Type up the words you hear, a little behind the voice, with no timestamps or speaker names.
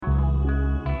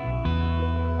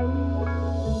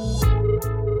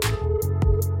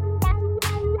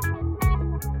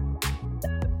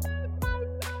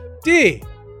D,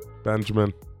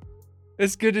 Benjamin.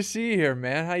 it's good to see you here,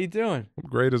 man. How you doing? I'm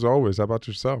great as always. How about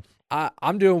yourself?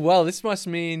 I'm doing well. This must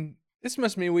mean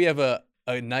we have a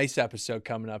nice episode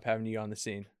coming up having you on the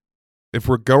scene. If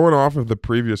we're going off of the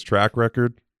previous track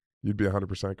record, you'd be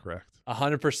 100% correct.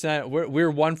 100%.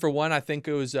 We're 1 for 1. I think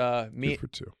it was me 2 for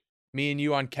 2. Me and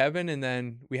you on Kevin, and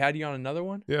then we had you on another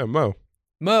one. Yeah, Mo.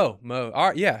 All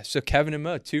right, yeah. So Kevin and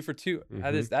Mo, 2 for 2.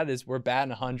 Mm-hmm. That is. We're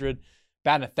batting 100,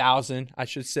 batting 1,000. I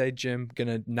should say. Jim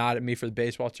gonna nod at me for the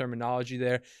baseball terminology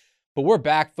there, but we're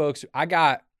back, folks. I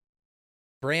got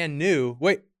brand new.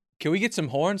 Wait, can we get some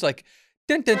horns? Like,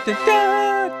 dun dun dun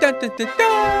dun dun dun dun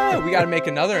dun. We got to make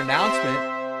another announcement.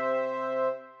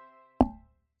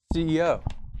 CEO.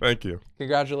 Thank you.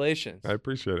 Congratulations. I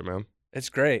appreciate it, man. It's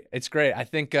great. I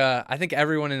think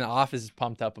everyone in the office is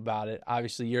pumped up about it.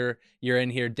 Obviously, you're in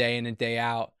here day in and day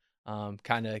out,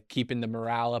 kind of keeping the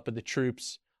morale up of the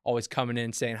troops, always coming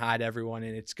in, saying hi to everyone,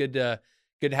 and it's good to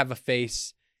have a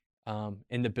face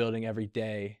in the building every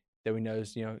day that we know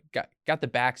is, got the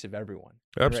backs of everyone.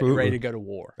 Absolutely. Ready to go to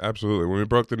war. Absolutely. When we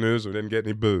broke the news, we didn't get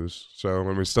any booze. So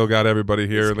when we still got everybody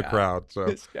here in the crowd. So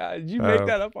this guy, did you make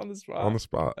that up on the spot? On the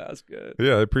spot. That's good.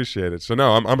 Yeah, I appreciate it. So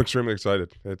no, I'm extremely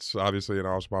excited. It's obviously an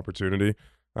awesome opportunity.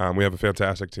 We have a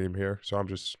fantastic team here, so I'm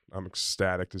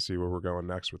ecstatic to see where we're going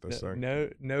next with this thing.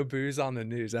 No booze on the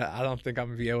news. I don't think I'm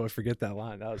gonna be able to forget that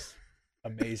line. That was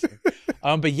amazing.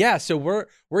 But yeah, so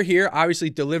we're here, obviously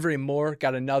delivering more.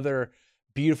 Got another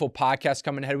beautiful podcast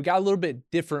coming ahead. We got a little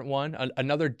bit different one,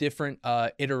 another different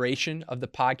iteration of the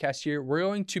podcast here. We're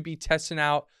going to be testing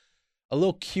out a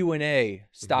little Q&A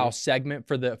style segment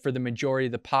for the majority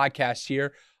of the podcast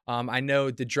here. I know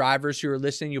the drivers who are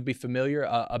listening, you'll be familiar.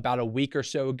 About a week or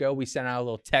so ago, we sent out a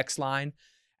little text line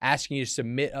asking you to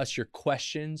submit us your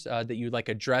questions that you'd like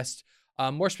addressed,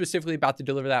 more specifically about the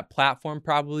DeliverThat platform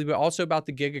probably, but also about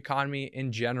the gig economy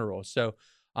in general. So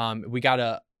we got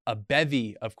a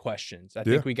bevy of questions. I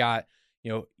think we got,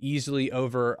 easily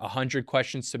over 100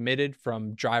 questions submitted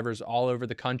from drivers all over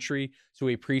the country. So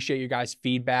we appreciate your guys'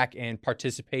 feedback and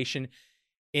participation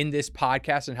in this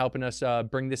podcast and helping us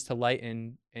bring this to light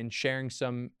and sharing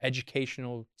some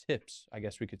educational tips, I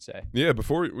guess we could say. Yeah,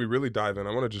 before we really dive in,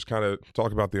 I want to just kind of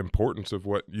talk about the importance of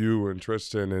what you and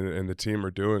Tristan and the team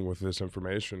are doing with this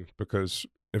information, because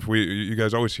you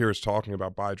guys always hear us talking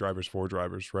about by drivers for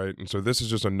drivers, right? And so this is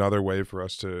just another way for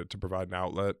us to provide an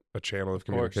outlet, a channel of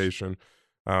communication,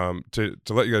 to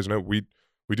let you guys know we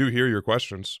do hear your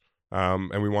questions,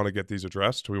 and we want to get these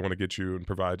addressed. We want to get you and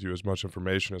provide you as much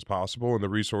information as possible and the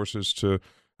resources to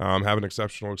have an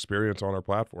exceptional experience on our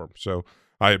platform. So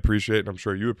I appreciate, and I'm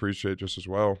sure you appreciate just as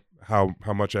well, how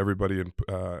much everybody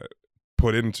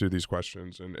put into these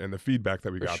questions and the feedback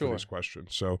that we got for these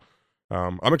questions. So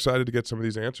I'm excited to get some of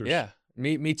these answers. Yeah,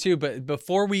 me too. But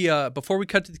before we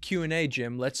cut to the Q&A,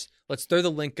 Jim, let's throw the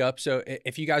link up. So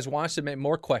if you guys want to submit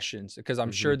more questions, because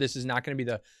I'm sure this is not going to be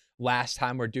the last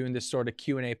time we're doing this sort of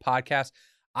Q&A podcast,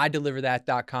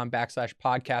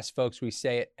 DeliverThat.com/podcast, folks. We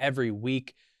say it every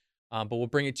week, but we'll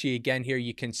bring it to you again here.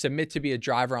 You can submit to be a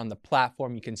driver on the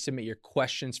platform. You can submit your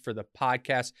questions for the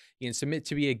podcast. You can submit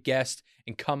to be a guest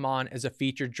and come on as a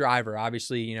featured driver.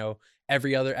 Obviously,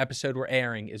 every other episode we're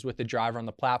airing is with the driver on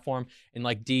the platform. And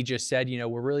like D just said,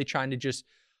 we're really trying to just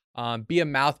be a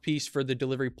mouthpiece for the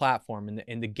delivery platform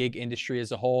and the gig industry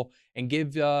as a whole, and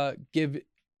give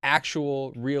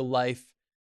actual real life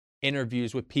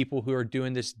interviews with people who are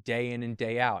doing this day in and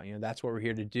day out. That's what we're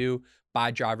here to do.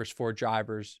 By drivers for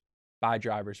drivers, by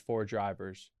drivers for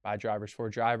drivers, by drivers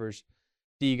for drivers.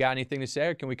 Do you got anything to say,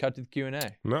 or can we cut to the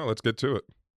Q&A? No, let's get to it.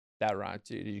 That rhymed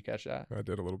too. Did you catch that? I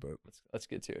did a little bit. Let's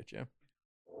get to it, Jim.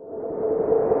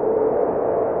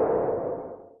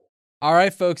 All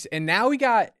right, folks. And now we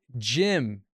got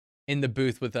Jim in the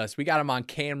booth with us. We got him on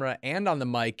camera and on the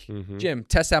mic. Jim,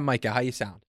 test that mic out. How you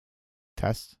sound?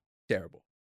 Test. Terrible.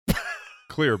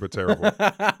 Clear, but terrible.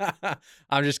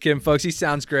 I'm just kidding, folks. He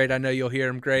sounds great. I know you'll hear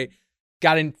him great.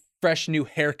 Got a fresh new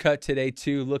haircut today,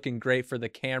 too. Looking great for the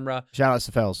camera. Shout out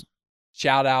to Fells.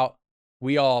 Shout out.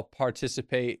 We all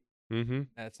participate.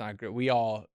 That's not great. We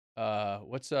all,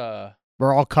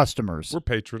 we're all customers. We're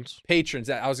patrons. Patrons.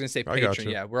 I was going to say patron.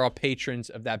 You. Yeah, we're all patrons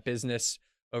of that business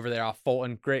over there off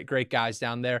Fulton. Great guys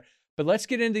down there. But let's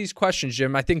get into these questions,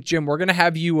 Jim. I think, Jim, we're going to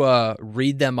have you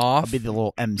read them off. I'll be the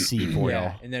little MC for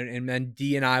y'all. And then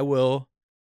D and I will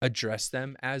address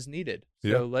them as needed.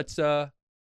 So let's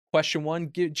question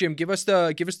one. Jim, give us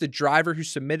the driver who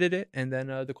submitted it, and then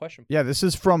the question. Yeah, this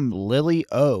is from Lily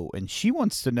O, and she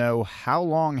wants to know, how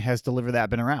long has DeliverThat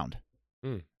been around?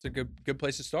 It's a good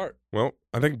place to start. Well,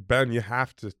 I think, Ben, you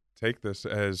have to take this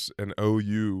as an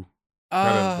OU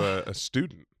kind of a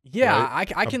student. Yeah,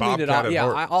 right? I A can lead it bobcat off. at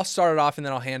Yeah, heart. I'll start it off and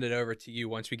then I'll hand it over to you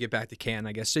once we get back to Canton,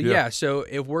 I guess. So Yeah. yeah, so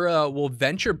if we'll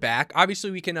venture back. Obviously,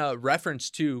 we can reference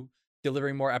to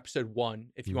Delivering More episode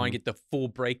 1 if you want to Mhm. get the full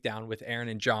breakdown with Aaron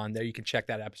and John. There, you can check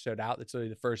that episode out. That's literally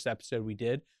the first episode we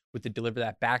did with the Deliver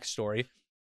That backstory.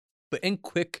 But in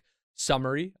quick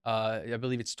summary, I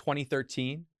believe it's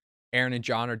 2013. Aaron and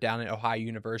John are down at Ohio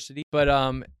University, but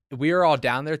we were all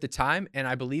down there at the time, and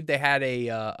I believe they had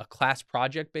a class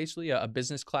project, basically a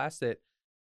business class that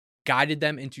guided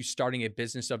them into starting a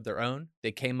business of their own.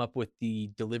 They came up with the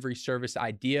delivery service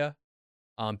idea.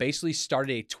 Basically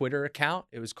started a Twitter account.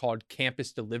 It was called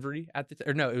Campus Delivery at the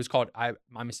or no, it was called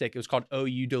my mistake. It was called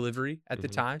OU Delivery at the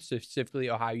Mhm. time, specifically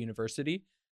Ohio University.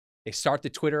 They start the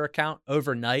Twitter account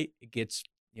overnight. It gets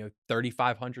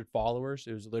 3,500 followers.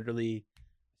 It was literally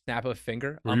snap of a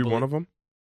finger. Were you one of them?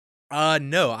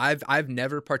 No, I've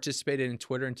never participated in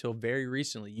Twitter until very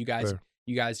recently. Fair.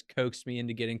 You guys coaxed me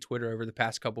into getting Twitter over the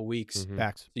past couple weeks, Mhm.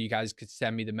 Facts. so you guys could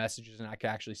send me the messages and I could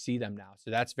actually see them now.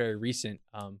 So that's very recent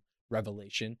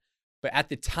revelation. But at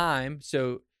the time,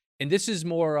 and this is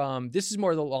more along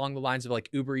the lines of like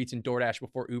Uber Eats and DoorDash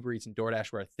before Uber Eats and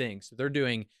DoorDash were a thing. So they're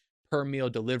doing per meal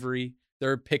delivery.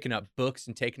 They're picking up books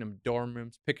and taking them to dorm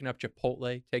rooms, picking up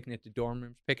Chipotle, taking it to dorm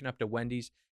rooms, picking up to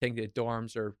Wendy's, taking it to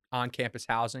dorms or on campus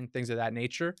housing, things of that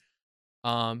nature.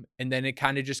 And then it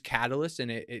kind of just catalyst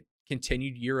and it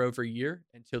continued year over year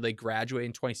until they graduated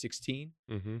in 2016.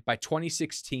 Mhm. By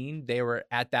 2016, they were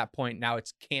at that point. Now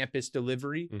it's campus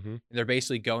delivery. Mhm. And they're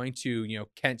basically going to,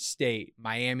 Kent State,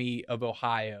 Miami of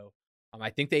Ohio. I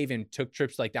think they even took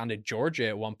trips like down to Georgia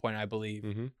at one point, I believe.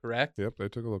 Mhm. Correct? Yep, they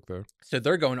took a look there. So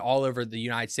they're going all over the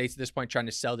United States at this point, trying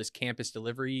to sell this campus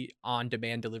delivery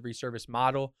on-demand delivery service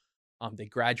model. They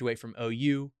graduate from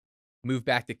OU, move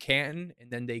back to Canton, and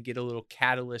then they get a little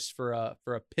catalyst for a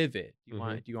pivot. Do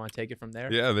you want to take it from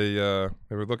there? Yeah, they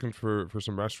were looking for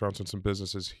some restaurants and some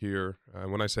businesses here.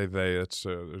 When I say they, it's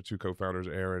the two co-founders,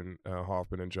 Aaron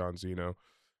Hoffman and John Zeno.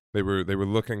 They were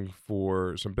looking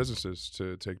for some businesses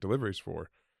to take deliveries for.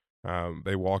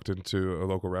 They walked into a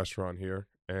local restaurant here,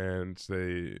 and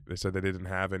they said they didn't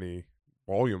have any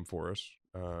volume for us,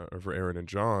 or for Aaron and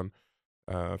John,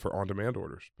 for on-demand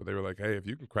orders. But they were like, hey, if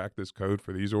you can crack this code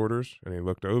for these orders, and they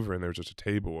looked over, and there was just a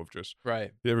table of just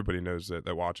Right. everybody knows that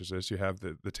watches this. You have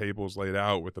the tables laid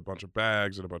out with a bunch of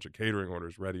bags and a bunch of catering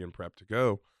orders ready and prepped to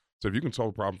go. So if you can solve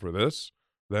a problem for this,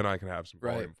 then I can have some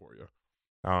Right. volume for you.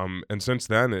 And since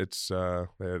then, it's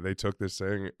they took this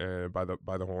thing by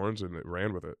the horns and it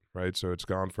ran with it, right? So it's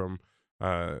gone from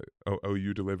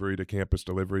OU delivery to campus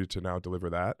delivery to now Deliver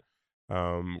That,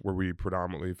 where we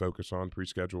predominantly focus on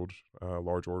pre-scheduled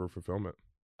large order fulfillment.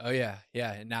 Oh yeah,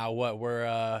 yeah. And now what?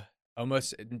 We're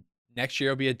almost next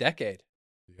year will be a decade.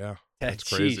 Yeah, that's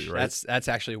crazy, Sheesh, right? That's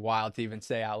actually wild to even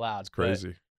say out loud. It's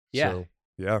crazy. yeah.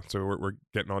 So we're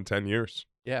getting on 10 years.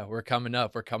 Yeah, we're coming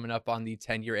up. We're coming up on the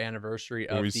 10-year anniversary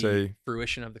When of we the say-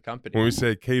 fruition of the company. When we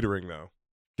say catering, though,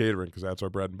 because that's our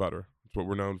bread and butter. That's what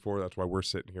we're known for. That's why we're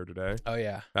sitting here today. Oh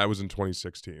yeah, That was in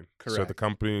 2016. So the Correct.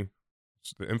 company,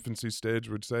 the infancy stage,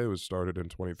 would say, was started in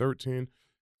 2013.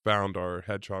 Found our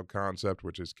hedgehog concept,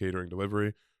 which is catering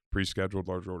delivery, pre-scheduled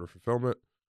large order fulfillment,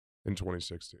 in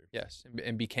 2016. yes,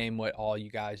 and became what all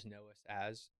you guys know us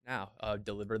as now.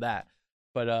 Deliver That.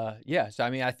 But yeah, so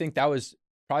I mean, I think that was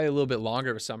probably a little bit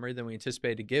longer of a summary than we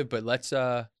anticipated to give. But let's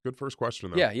Good first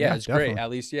question, though. yeah, Yeah, it's great. definitely. At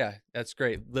least that's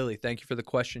great. Lily, thank you for the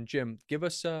question. Jim, give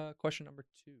us question number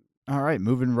 2. All right,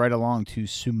 moving right along to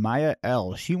Sumaya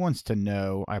L. She wants to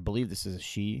know, I believe this is a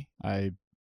she.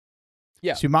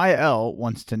 Yeah. Sumaya L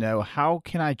wants to know, how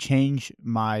can I change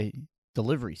my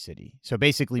delivery city? So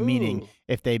basically meaning Ooh.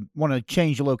 if they want to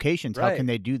change locations, how Right. can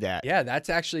they do that? Yeah, that's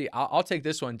actually I'll take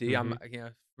this one, D. I'm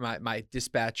Mm-hmm. my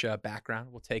dispatch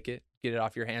background. We'll take it, get it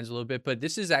off your hands a little bit. But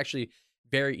this is actually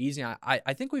very easy.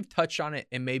 I think we've touched on it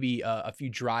in maybe a few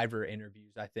driver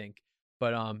interviews, I think,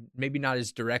 but maybe not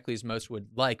as directly as most would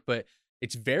like. But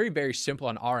it's very, very simple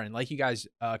on our end. Like you guys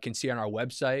can see on our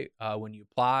website when you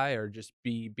apply or just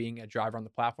being a driver on the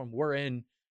platform. We're in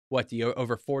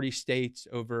over 40 states,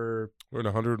 over We're in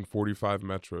 145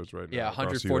 metros right now. yeah, across the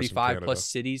US and 145 Canada. plus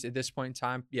cities at this point in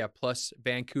time. Yeah, plus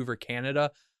Vancouver,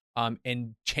 Canada.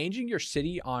 And changing your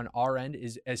city on our end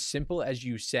is as simple as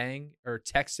you saying or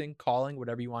texting, calling,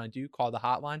 whatever you want to do. Call the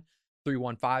hotline,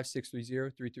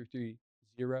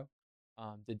 315-630-3330.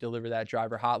 To Deliver That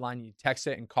driver hotline. You text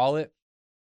it and call it.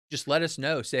 Just let us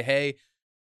know. Say, hey,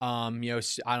 I don't know,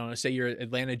 say you're an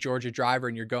Atlanta, Georgia driver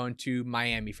and you're going to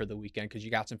Miami for the weekend because you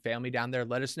got some family down there.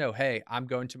 Let us know. Hey, I'm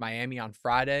going to Miami on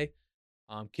Friday.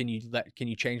 Can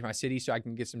you change my city so I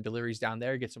can get some deliveries down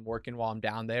there, get some work in while I'm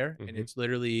down there? And Mhm. it's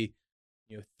literally,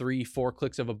 3-4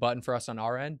 clicks of a button for us on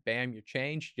our end. Bam, you're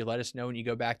changed. You let us know when you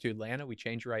go back to Atlanta. We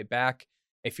change you right back.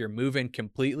 If you're moving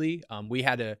completely, we've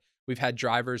had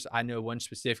drivers. I know one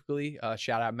specifically.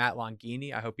 Shout out Matt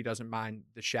Longini. I hope he doesn't mind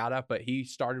the shout out, but he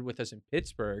started with us in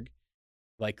Pittsburgh,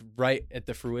 like right at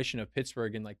the fruition of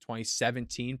Pittsburgh in like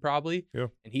 2017 probably. Yeah.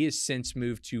 And he has since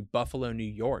moved to Buffalo, New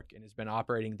York, and has been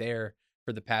operating there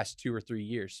for the past 2 or 3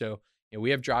 years. So,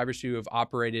 we have drivers who have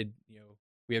operated,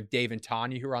 we have Dave and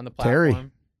Tanya who are on the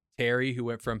platform. Terry, who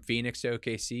went from Phoenix to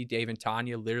OKC. Dave and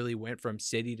Tanya literally went from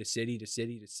city to city to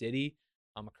city to city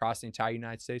across the entire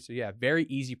United States. So yeah, very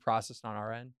easy process on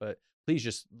our end, but please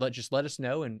just let us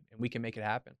know and we can make it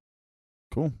happen.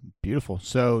 Cool. Beautiful.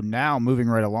 So now moving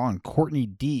right along, Courtney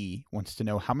D wants to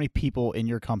know how many people in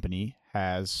your company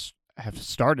have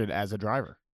started as a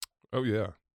driver. Oh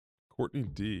yeah. Courtney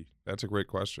D. That's a great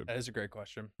question. That is a great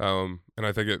question. And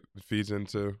I think it feeds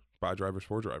into by drivers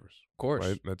for drivers. Of course.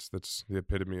 Right? That's the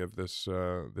epitome of this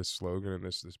this slogan and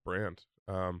this brand.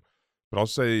 But I'll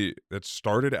say that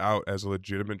started out as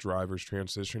legitimate drivers,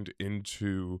 transitioned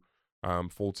into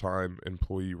full-time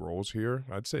employee roles here.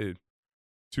 I'd say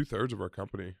 2/3 of our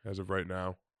company as of right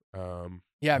now.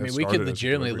 Yeah, I mean, we could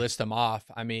legitimately list them off.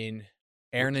 I mean,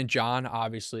 Aaron and John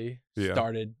obviously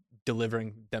started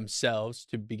delivering themselves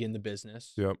to begin the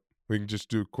business. Yep. We can just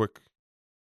do quick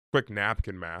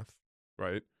napkin math,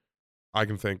 right? I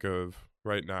can think of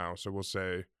right now. So we'll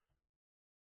say,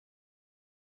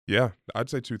 yeah, I'd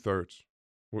say 2/3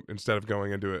 instead of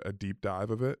going into a deep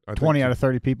dive of it. 20 out of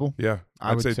 30 people. Yeah.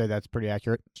 I would say that's pretty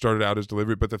accurate. Started out as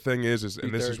delivery. But the thing is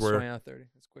and this is where 20 out of 30.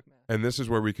 That's quick math. And this is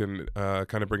where we can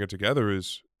kind of bring it together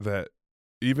is that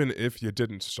even if you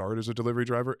didn't start as a delivery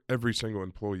driver, every single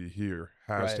employee here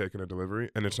has taken a delivery,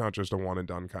 and it's not just a one and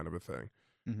done kind of a thing.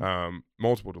 Mm-hmm.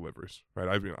 Multiple deliveries, right?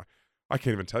 I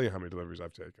can't even tell you how many deliveries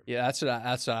I've taken. Yeah, that's what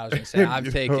I was gonna say.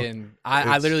 I've taken.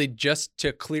 I literally just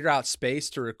to clear out space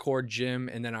to record Jim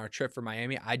and then our trip for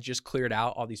Miami. I just cleared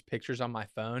out all these pictures on my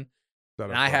phone.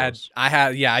 And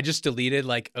I just deleted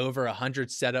like over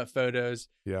 100 setup photos.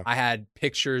 Yeah. I had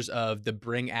pictures of the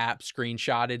Bring app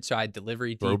screenshotted, so I had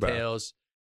delivery details.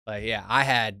 Like, yeah, I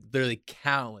had literally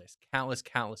countless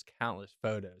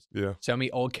photos. Yeah. So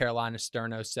many old Carolina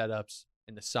Sterno setups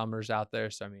in the summers out there.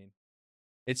 So I mean,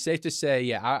 it's safe to say,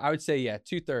 yeah, I would say, yeah,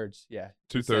 2/3. Yeah.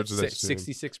 2/3 of that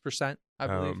 66%, I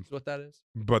believe is what that is.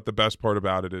 But the best part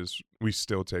about it is we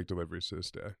still take deliveries to this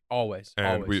day. Always.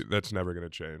 And always. That's never going to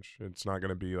change. It's not going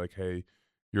to be like, hey,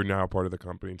 you're now part of the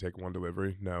company and take one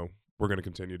delivery. No, we're going to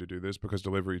continue to do this because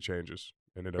delivery changes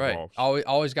and it evolves.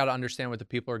 Always got to understand what the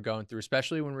people are going through,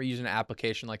 especially when we're using an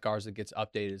application like ours that gets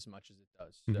updated as much as it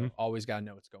does. So always got to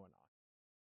know what's going on.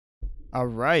 All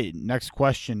right. Next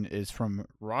question is from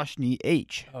Roshni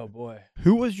H. Oh, boy.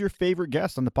 Who was your favorite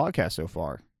guest on the podcast so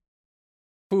far?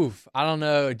 Oof. I don't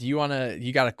know. Do you want to,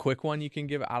 you got a quick one you can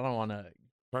give? I don't want to.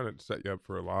 Trying to set you up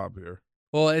for a lob here.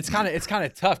 Well, it's kind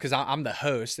of tough because I'm the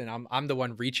host and I'm the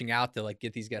one reaching out to like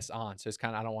get these guests on. So it's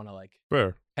kind of, I don't want to like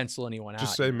pencil anyone out.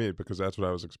 Just say me because that's what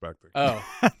I was expecting. Oh,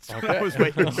 okay. I was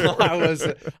waiting for.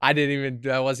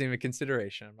 That wasn't even a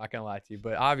consideration. I'm not going to lie to you,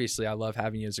 but obviously I love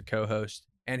having you as a co-host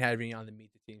and having you on the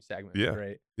Meet the Team segment. Yeah.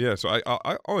 Great. Yeah. So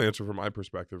I'll answer from my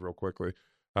perspective real quickly.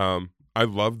 I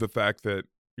love the fact that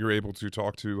you're able to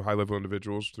talk to high-level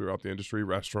individuals throughout the industry,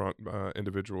 restaurant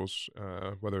individuals,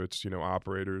 whether it's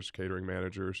operators, catering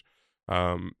managers,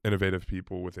 innovative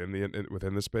people within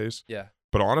the space. Yeah.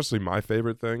 But honestly, my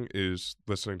favorite thing is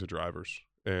listening to drivers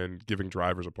and giving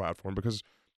drivers a platform because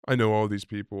I know all of these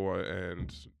people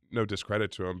and no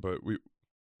discredit to them, but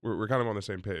we're kind of on the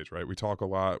same page, right? We talk a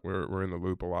lot. We're in the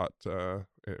loop a lot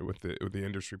with the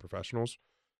industry professionals.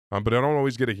 But I don't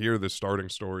always get to hear the starting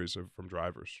stories from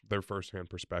drivers, their firsthand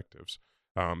perspectives.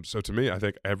 So to me, I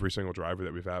think every single driver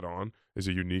that we've had on is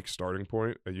a unique starting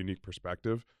point, a unique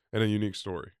perspective, and a unique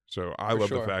story. So I love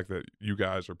the fact that you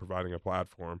guys are providing a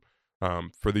platform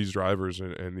for these drivers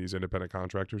and these independent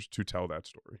contractors to tell that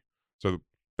story. So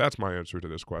that's my answer to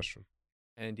this question.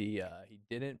 And he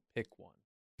didn't pick one.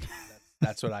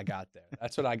 That's what I got there.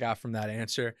 That's what I got from that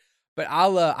answer. But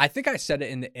I think I said it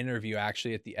in the interview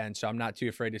actually at the end, so I'm not too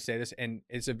afraid to say this, and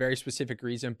it's a very specific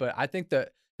reason. But I think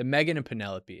the Megan and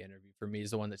Penelope interview for me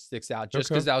is the one that sticks out, just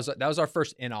because that was our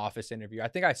first in-office interview. I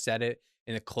think I said it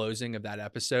in the closing of that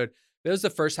episode. It was the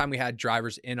first time we had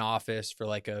drivers in office for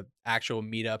like a actual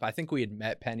meetup. I think we had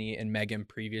met Penny and Megan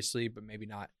previously, but maybe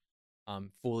not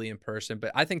fully in person.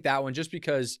 But I think that one, just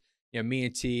because me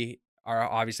and T are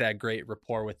obviously had great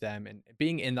rapport with them, and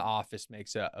being in the office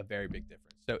makes a very big difference.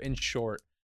 So in short,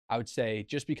 I would say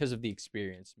just because of the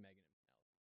experience, Megan.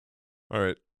 All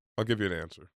right. I'll give you an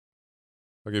answer.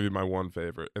 I'll give you my one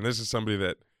favorite. And this is somebody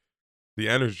that the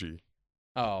energy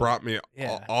Oh, brought me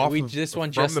yeah. off We of, this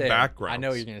one from just the aired. background. I know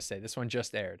what you're gonna say. This one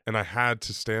just aired. And I had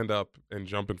to stand up and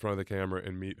jump in front of the camera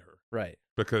and meet her Right.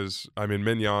 because I mean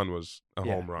Mignon was a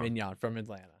Yeah. home run. Mignon from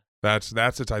Atlanta. That's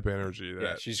the type of energy that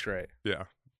Yeah, she's great. yeah.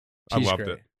 She's I loved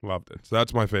great. it. Loved it. So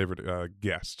that's my favorite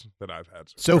guest that I've had.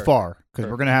 So Perfect. far, because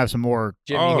we're going to have some more.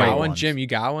 Jim, Oh. you great got one? ones. Jim, you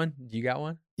got one? You got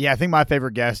one? Yeah, I think my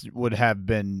favorite guest would have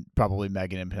been probably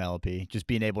Megan and Penelope. Just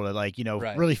being able to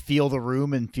Right. really feel the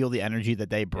room and feel the energy that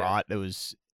they brought.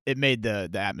 It made the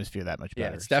atmosphere that much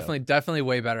better. Yeah, it's definitely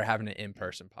way better having an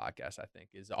in-person podcast, I think,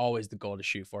 is always the goal to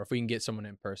shoot for. If we can get someone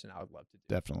in person, I would love to do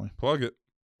it. Definitely. Plug it.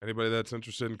 Anybody that's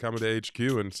interested in coming to HQ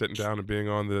and sitting down and being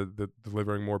on the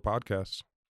Delivering More podcasts,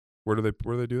 where do they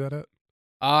do that at?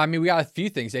 I mean, we got a few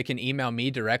things. They can email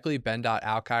me directly,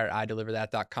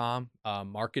 ben.alkire@ideliverthat.com,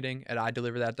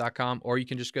 marketing@ideliverthat.com, or you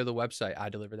can just go to the website,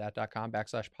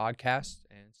 ideliverthat.com/podcast,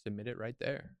 and submit it right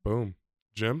there. Boom.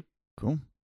 Jim, Cool.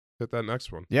 hit that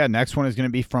next one. Yeah, next one is going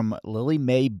to be from Lily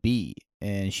Mae B.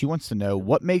 And she wants to know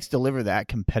what makes Deliver That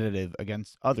competitive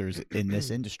against others in this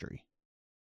industry.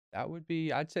 That would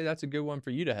be, I'd say that's a good one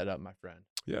for you to head up, my friend.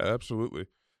 Yeah, absolutely.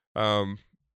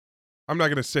 I'm not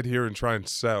going to sit here and try and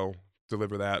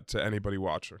deliver that to anybody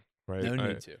watching, right? No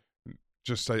need to.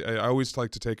 I always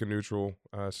like to take a neutral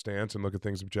stance and look at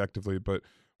things objectively. But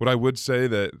what I would say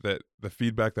that the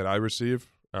feedback that I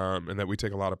receive and that we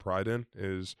take a lot of pride in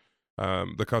is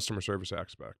the customer service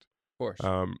aspect. Of course.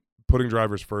 Putting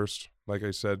drivers first, like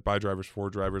I said, by drivers, for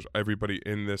drivers. Everybody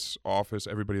in this office,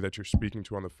 everybody that you're speaking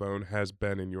to on the phone has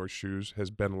been in your shoes, has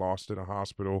been lost in a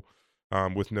hospital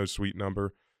with no suite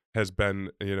number, has been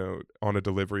on a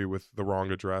delivery with the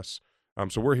wrong address.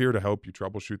 So we're here to help you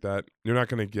troubleshoot that. You're not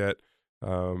going to get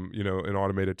an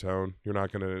automated tone. You're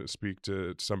not going to speak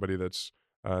to somebody that's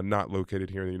not located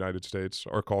here in the United States.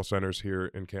 Our call center's here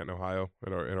in Canton, Ohio,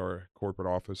 in our corporate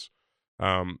office.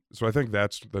 So I think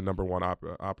that's the number one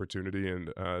opportunity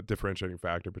and differentiating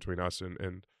factor between us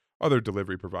and other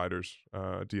delivery providers,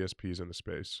 DSPs in the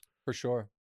space. For sure.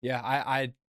 Yeah,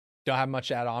 I don't have much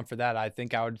to add on for that. I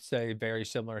think I would say very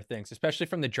similar things, especially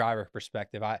from the driver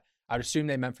perspective. I'd assume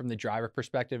they meant from the driver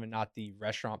perspective and not the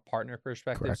restaurant partner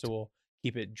perspective. Correct. So we'll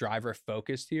keep it driver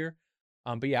focused here.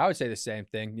 But yeah, I would say the same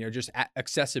thing. Just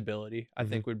accessibility, I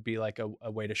think would be like a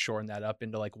way to shorten that up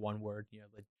into like one word.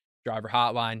 The driver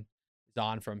hotline is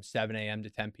on from 7 a.m. to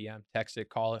 10 p.m. Text it,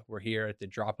 call it. We're here at the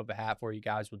drop of a hat for you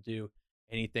guys. We'll do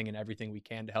anything and everything we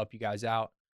can to help you guys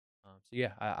out. So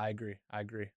yeah, I agree.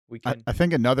 We can. I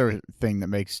think another thing that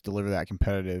makes Deliver That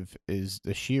competitive is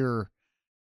the sheer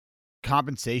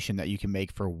compensation that you can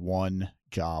make for one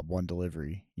job, one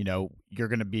delivery. You're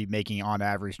going to be making on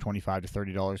average $25 to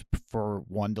 $30 for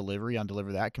one delivery on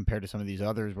Deliver That compared to some of these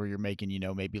others where you're making,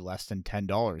 maybe less than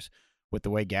 $10. With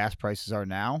the way gas prices are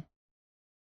now,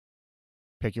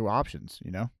 pick your options,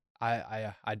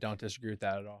 I don't disagree with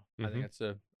that at all. I think that's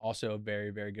also a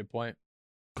very, very good point.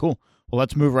 Cool. Well,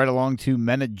 let's move right along to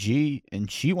Mena G, and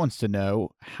she wants to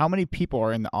know how many people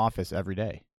are in the office every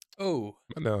day. Oh,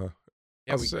 And yeah,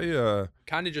 I'll say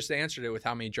kind of just answered it with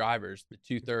how many drivers, the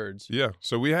 2/3. yeah.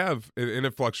 So we have, and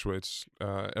it fluctuates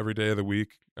every day of the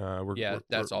week.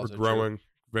 That's also we're growing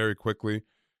very quickly.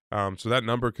 So that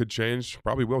number could change,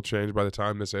 probably will change by the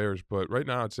time this airs. But right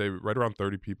now, I'd say right around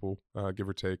 30 people, give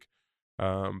or take,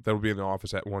 that will be in the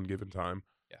office at one given time.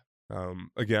 Yeah.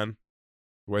 Again,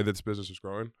 the way that this business is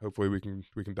growing, hopefully we can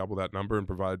double that number and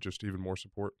provide just even more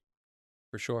support.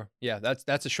 For sure. Yeah,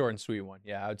 that's a short and sweet one.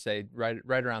 Yeah, I would say right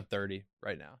around 30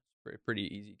 right now. Pretty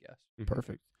easy guess.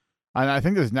 Perfect. And I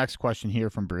think this next question here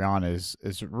from Brianna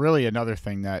is really another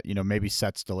thing that, maybe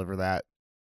sets Deliver That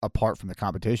apart from the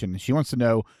competition. She wants to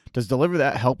know, does Deliver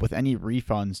That help with any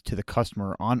refunds to the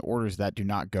customer on orders that do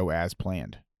not go as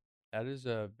planned? That is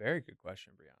a very good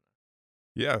question, Brianna.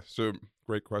 Yeah, so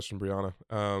great question, Brianna.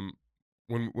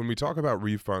 When we talk about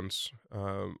refunds,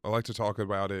 I like to talk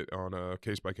about it on a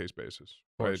case-by-case basis,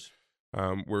 right?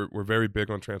 We're very big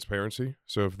on transparency.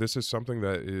 So if this is something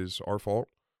that is our fault,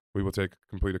 we will take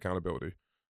complete accountability.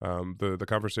 The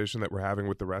conversation that we're having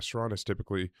with the restaurant is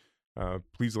typically,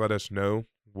 please let us know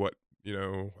what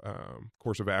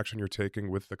course of action you're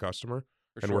taking with the customer,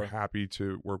 we're happy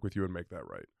to work with you and make that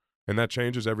right. And that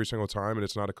changes every single time, and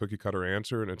it's not a cookie cutter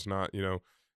answer, and it's not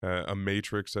a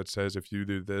matrix that says if you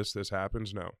do this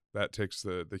happens. No, that takes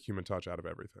the human touch out of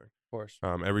everything. Of course.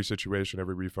 Every situation,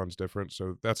 every refund's different.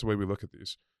 So that's the way we look at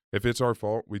these. If it's our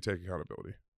fault, we take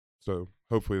accountability. So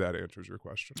hopefully that answers your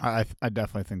question. I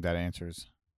definitely think that answers.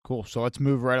 Cool. So let's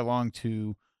move right along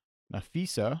to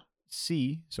Nafisa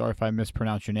C. Sorry if I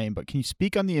mispronounced your name, but can you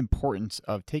speak on the importance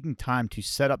of taking time to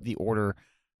set up the order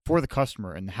for the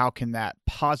customer, and how can that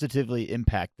positively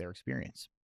impact their experience?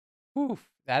 Whew,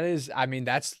 that is, I mean,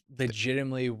 that's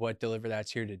legitimately what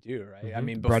DeliverThat's here to do, right? I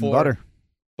mean, Bread and butter.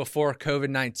 before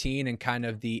COVID-19 and kind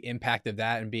of the impact of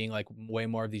that and being like way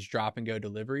more of these drop and go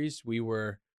deliveries, we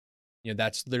were,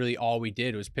 that's literally all we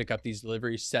did was pick up these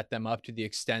deliveries, set them up to the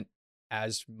extent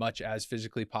as much as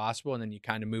physically possible, and then you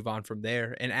kind of move on from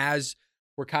there. And as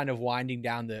we're kind of winding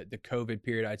down the COVID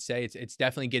period, I'd say it's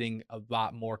definitely getting a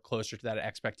lot more closer to that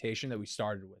expectation that we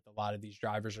started with. A lot of these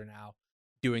drivers are now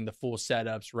doing the full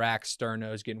setups, racks,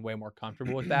 sternos, getting way more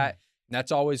comfortable with that. And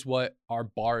that's always what our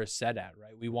bar is set at,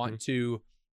 right? We want to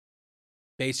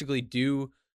basically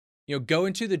go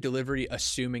into the delivery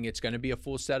assuming it's going to be a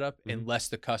full setup unless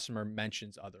the customer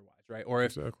mentions otherwise, right? Or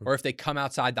if they come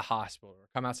outside the hospital or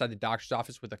come outside the doctor's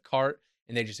office with a cart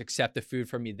and they just accept the food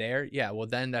from you there, yeah, well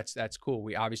then that's cool.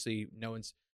 We obviously, no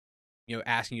one's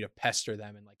asking you to pester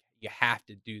them and like you have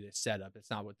to do this setup. It's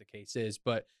not what the case is,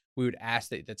 but we would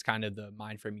ask that's kind of the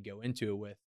mind frame you go into it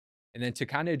with. And then to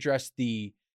kind of address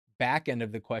the back end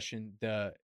of the question,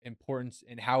 the importance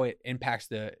and how it impacts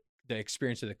the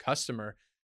experience of the customer.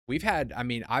 We've had, I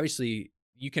mean, obviously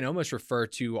you can almost refer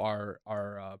to our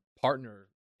partner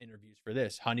interviews for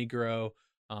this. Honeygrow,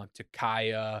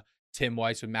 Takaya, Tim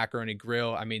Weiss with Macaroni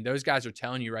Grill. I mean, those guys are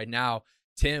telling you right now,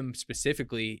 Tim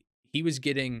specifically, he was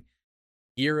getting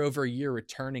year over year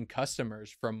returning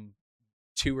customers from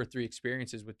 2 or 3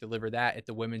 experiences with DeliverThat at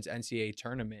the women's NCAA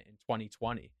tournament in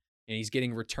 2020. And he's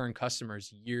getting return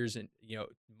customers years and,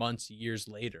 months, years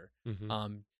later.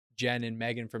 Jen and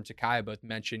Megan from Takaya both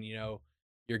mentioned,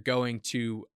 you're going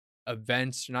to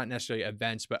events, not necessarily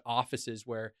events, but offices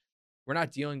where we're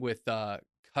not dealing with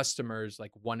customers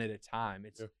like one at a time.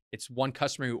 It's one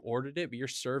customer who ordered it, but you're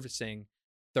servicing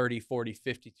 30, 40,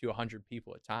 50 to 100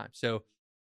 people at a time. So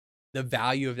the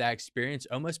value of that experience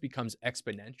almost becomes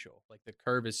exponential. Like the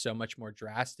curve is so much more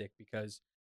drastic because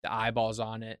the eyeballs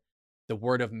on it, the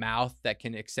word of mouth that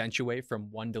can accentuate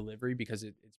from one delivery because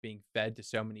it's being fed to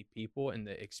so many people, and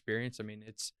the experience. I mean,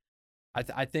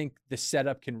 I think the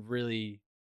setup can really,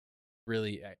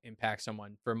 really impact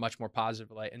someone for a much more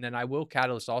positive light. And then I will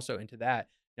catalyst also into that,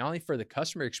 not only for the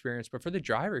customer experience, but for the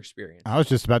driver experience. I was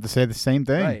just about to say the same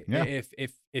thing. Right. Yeah.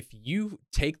 If you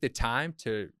take the time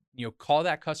to, call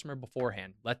that customer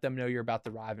beforehand, let them know you're about to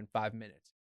arrive in 5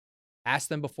 minutes. Ask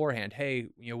them beforehand, hey,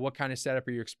 what kind of setup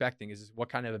are you expecting? What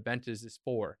kind of event is this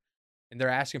for? And they're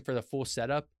asking for the full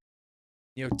setup.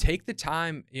 Take the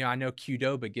time. I know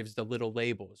Qdoba gives the little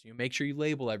labels. Make sure you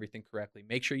label everything correctly.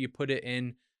 Make sure you put it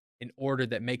in an order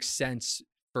that makes sense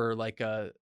for like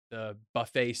the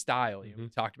buffet style. We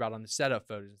talked about on the setup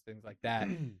photos and things like that.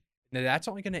 Now that's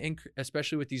only going to increase,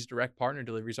 especially with these direct partner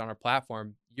deliveries on our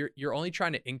platform. You're only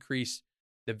trying to increase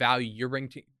the value you're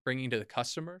bringing to the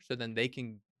customer, so then they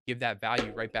can give that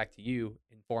value right back to you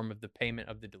in form of the payment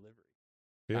of the delivery.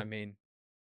 Yeah. I mean,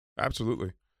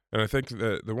 absolutely. And I think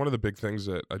that one of the big things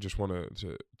that I just want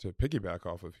to piggyback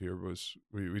off of here was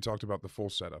we talked about the full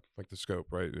setup, like the scope,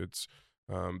 right? It's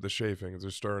the chafing, the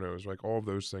sternos, like all of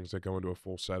those things that go into a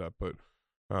full setup. But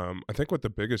I think what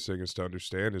the biggest thing is to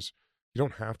understand is you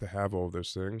don't have to have all of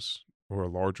those things or a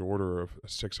large order, or a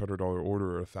 $600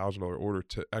 order, or a $1,000 order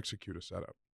to execute a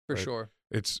setup. For right? sure.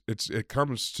 It's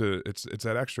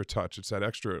that extra touch. It's that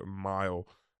extra mile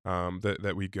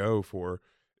that we go for.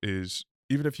 Is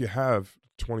even if you have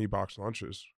 20 box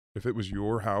lunches, if it was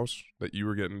your house that you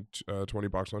were getting 20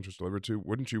 box lunches delivered to,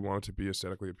 wouldn't you want it to be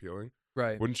aesthetically appealing?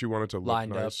 Right. Wouldn't you want it to look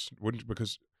lined nice? Up.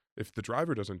 Because if the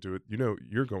driver doesn't do it,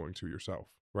 you're going to yourself,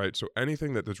 right? So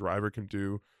anything that the driver can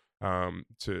do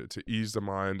to ease the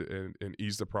mind and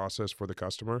ease the process for the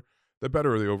customer, the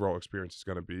better the overall experience is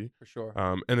going to be. For sure.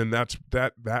 And then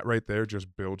that right there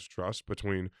just builds trust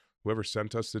between whoever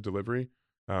sent us the delivery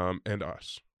and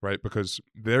us, right? Because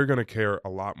they're going to care a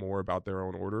lot more about their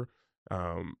own order,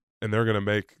 and they're going to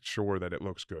make sure that it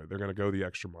looks good. They're going to go the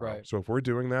extra mile. Right. So if we're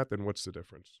doing that, then what's the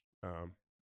difference?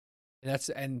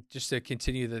 And just to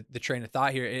continue the train of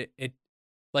thought here, it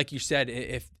like you said,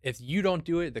 if you don't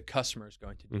do it, the customer is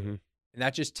going to do it, and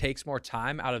that just takes more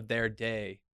time out of their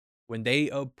day when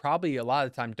they probably a lot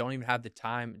of the time don't even have the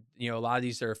time. A lot of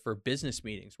these are for business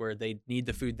meetings where they need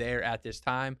the food there at this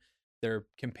time. Their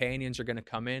companions are going to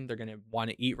come in. They're going to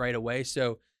want to eat right away.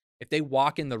 So if they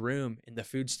walk in the room and the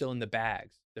food's still in the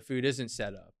bags, the food isn't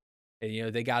set up,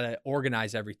 and, they got to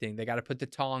organize everything. They got to put the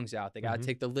tongs out. They got to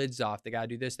take the lids off. They got to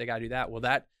do this. They got to do that. Well,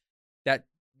 that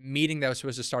meeting that was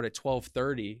supposed to start at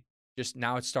 12:30, just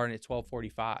now it's starting at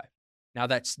 12:45. Now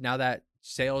that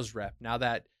sales rep, now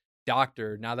that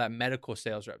doctor, now that medical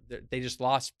sales rep, they just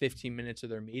lost 15 minutes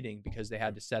of their meeting because they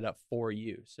had to set up for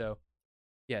you. So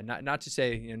yeah, not to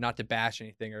say, not to bash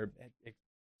anything or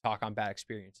talk on bad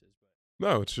experiences, but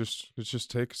No, it's just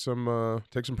take some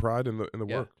pride in the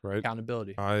yeah, work, right?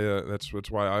 accountability. That's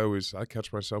why I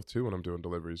catch myself too when I'm doing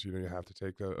deliveries. You have to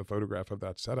take a photograph of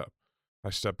that setup. I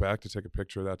step back to take a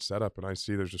picture of that setup, and I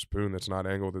see there's a spoon that's not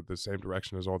angled in the same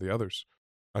direction as all the others.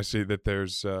 I see that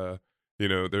there's there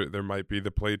might be the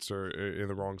plates are in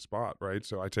the wrong spot, right?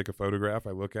 So I take a photograph,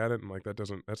 I look at it, and like that's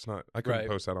not I couldn't Right.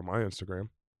 post that on my Instagram.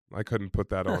 I couldn't put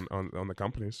that on the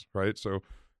company's, right? So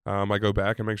I go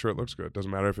back and make sure it looks good.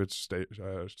 Doesn't matter if it's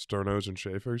sternos and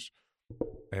Schaefer's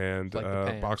and Like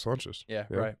the pan. box lunches. Yeah,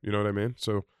 right. You know what I mean?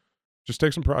 So just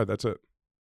take some pride. That's it.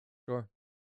 Sure.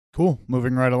 Cool.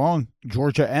 Moving right along.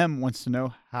 Georgia M wants to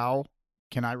know, how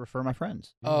can I refer my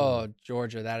friends? Oh,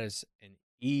 Georgia, that is an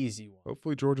easy one.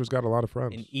 Hopefully Georgia's got a lot of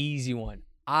friends. An easy one.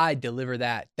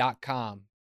 IDeliverThat.com/refer.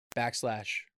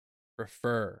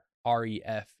 REFER.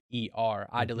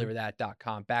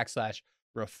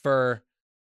 IDeliverThat.com/refer.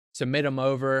 Submit them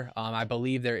over. I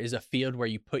believe there is a field where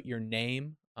you put your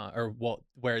name,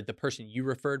 where the person you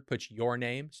referred puts your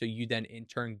name, so you then in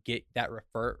turn get that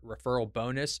referral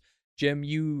bonus. Jim,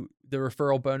 the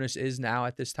referral bonus is now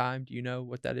at this time. Do you know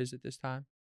what that is at this time?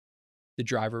 The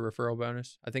driver referral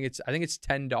bonus. I think it's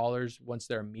 $10 once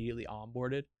they're immediately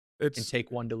onboarded and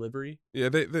take one delivery. Yeah,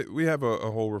 we have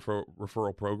a whole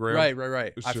referral program.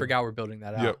 Right. So, I forgot we're building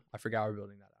that out. Yep.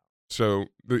 So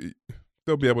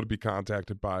they'll be able to be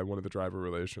contacted by one of the driver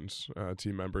relations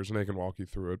team members, and they can walk you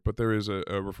through it. But there is a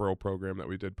referral program that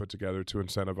we did put together to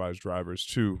incentivize drivers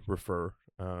to refer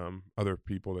other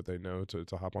people that they know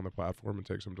to hop on the platform and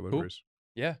take some deliveries.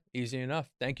 Cool. Yeah, easy enough.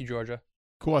 Thank you, Georgia.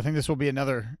 Cool. I think this will be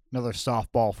another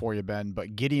softball for you, Ben.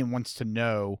 But Gideon wants to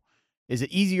know, is it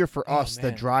easier for us,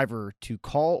 the driver, to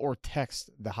call or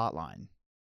text the hotline?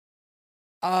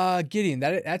 Gideon,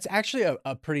 that's actually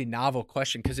a pretty novel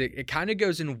question, because it kind of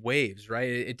goes in waves, right?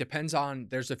 It depends on,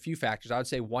 there's a few factors. I would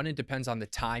say one, it depends on the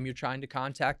time you're trying to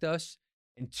contact us,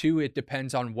 and two, it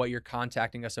depends on what you're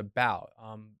contacting us about.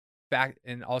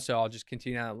 And also I'll just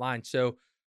continue on that line. So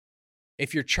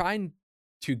if you're trying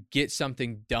to get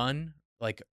something done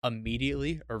like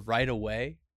immediately or right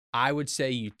away, I would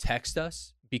say you text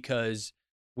us, because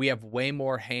we have way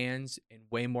more hands and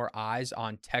way more eyes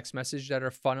on text message that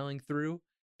are funneling through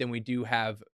than we do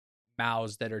have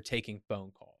mouths that are taking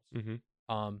phone calls.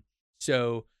 Mm-hmm.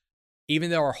 So even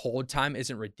though our hold time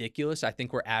isn't ridiculous, I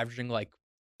think we're averaging like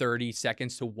 30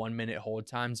 seconds to 1 minute hold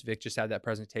times. Vic just had that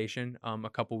presentation a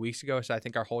couple weeks ago. So I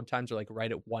think our hold times are like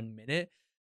right at 1 minute.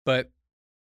 But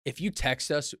if you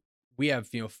text us, we have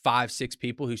 5-6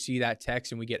 people who see that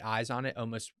text and we get eyes on it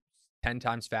almost 10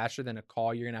 times faster than a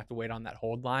call. You're gonna have to wait on that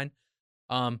hold line.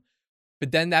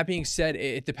 But then that being said,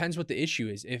 it depends what the issue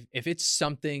is. If it's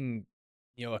something,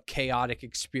 a chaotic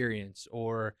experience,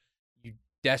 or you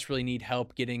desperately need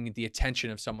help getting the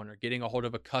attention of someone or getting a hold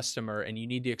of a customer and you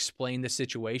need to explain the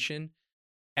situation,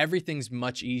 everything's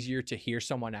much easier to hear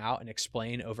someone out and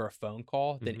explain over a phone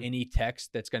call than any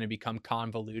text that's going to become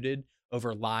convoluted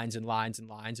over lines and lines and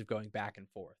lines of going back and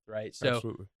forth, right? So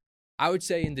Absolutely. I would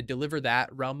say in the deliver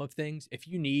that realm of things, if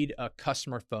you need a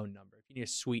customer phone number, if you need a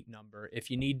suite number, if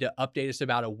you need to update us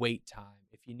about a wait time,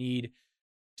 if you need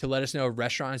to let us know a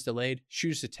restaurant is delayed,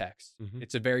 shoot us a text.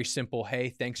 It's a very simple, hey,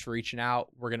 thanks for reaching out.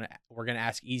 We're gonna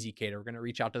ask EasyCater. We're gonna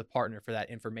reach out to the partner for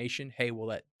that information. Hey, we'll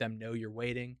let them know you're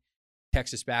waiting.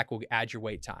 Text us back. We'll add your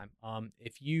wait time.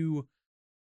 If you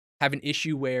have an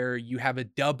issue where you have a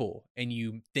double and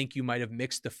you think you might have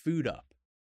mixed the food up,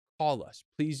 call us.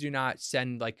 Please do not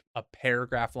send like a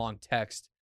paragraph long text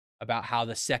about how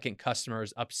the second customer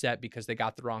is upset because they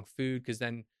got the wrong food, because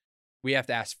then we have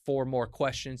to ask 4 more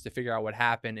questions to figure out what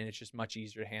happened, and it's just much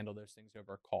easier to handle those things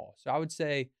over a call. So I would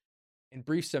say, in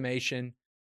brief summation,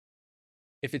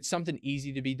 if it's something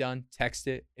easy to be done, text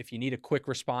it. If you need a quick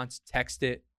response, text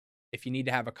it. If you need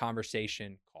to have a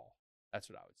conversation, call. That's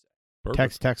what I would say.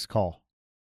 Perfect. Text, call.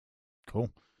 Cool.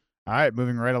 All right,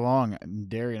 moving right along.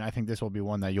 Darien, I think this will be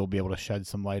one that you'll be able to shed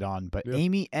some light on. But Yeah.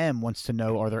 Amy M wants to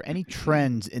know, are there any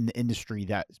trends in the industry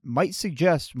that might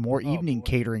suggest more evening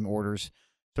catering orders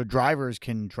so drivers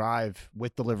can drive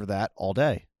with Deliver That all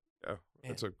day? Yeah,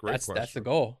 that's a great question. That's the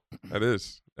goal. That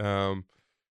is.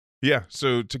 Yeah,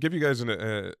 so to give you guys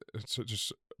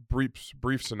just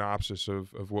brief synopsis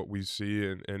of what we see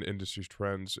in industry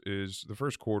trends is the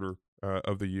first quarter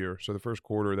of the year. So the first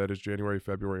quarter, that is January,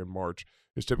 February, and March,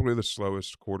 is typically the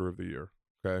slowest quarter of the year.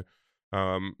 Okay,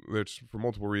 it's for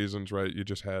multiple reasons, right? You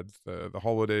just had the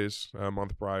holidays a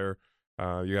month prior.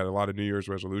 You got a lot of New Year's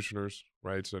resolutioners,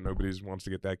 right? So nobody wants to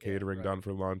get that catering done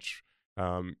for lunch.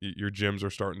 Your gyms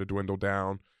are starting to dwindle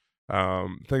down.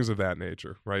 Things of that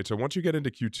nature, right? So once you get into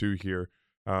Q2 here,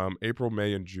 April,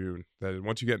 May, and June. That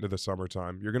once you get into the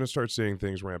summertime, you're going to start seeing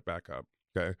things ramp back up.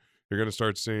 Okay, you're going to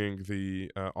start seeing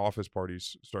the office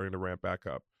parties starting to ramp back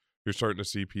up. You're starting to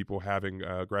see people having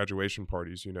graduation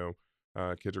parties.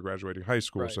 Kids are graduating high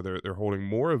school, Right. so they're holding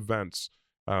more events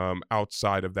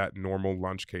outside of that normal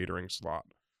lunch catering slot.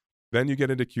 Then you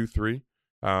get into Q3.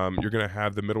 You're going to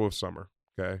have the middle of summer.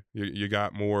 Okay, you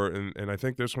got more, and I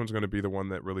think this one's going to be the one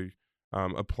that really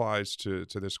applies to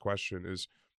this question is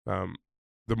um,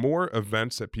 the more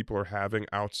events that people are having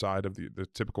outside of the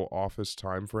typical office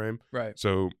time frame. Right.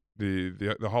 So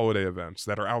the holiday events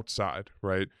that are outside,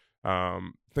 right?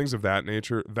 Things of that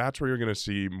nature. That's where you're going to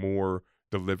see more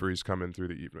deliveries come in through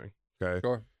the evening. Okay.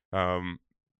 Sure.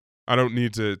 I don't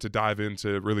need to dive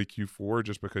into really Q4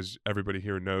 just because everybody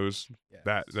here knows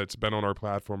that's been on our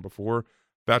platform before.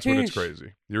 That's when it's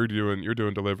crazy. You're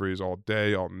doing deliveries all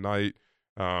day, all night,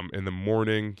 in the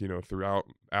morning, throughout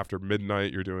after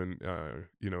midnight. You're doing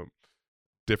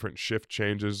different shift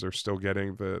changes. They're still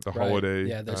getting the Right. holiday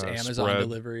Yeah, there's Amazon spread.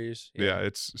 deliveries. Yeah,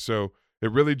 it's so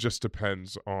it really just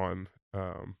depends on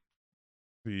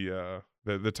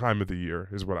the time of the year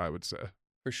is what I would say.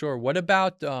 For sure. What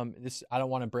about this? I don't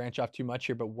want to branch off too much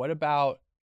here, but what about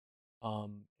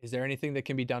is there anything that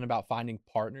can be done about finding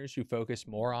partners who focus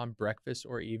more on breakfast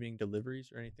or evening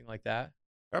deliveries or anything like that?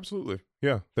 Absolutely.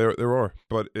 Yeah, there are.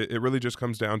 But it really just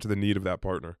comes down to the need of that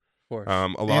partner. Of course.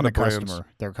 A lot And of brands, customer,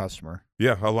 their customer.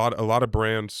 yeah, a lot of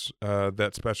brands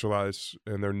that specialize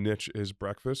and their niche is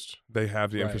breakfast. They have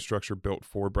the Right. infrastructure built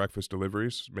for breakfast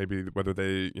deliveries. Maybe whether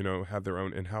they have their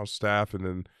own in-house staff and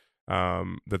then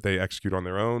that they execute on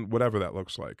their own, whatever that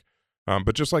looks like.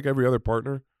 But just like every other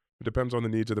partner, it depends on the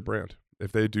needs of the brand.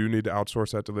 If they do need to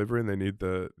outsource that delivery and they need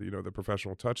the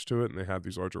professional touch to it and they have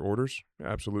these larger orders,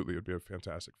 absolutely, it'd be a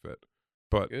fantastic fit.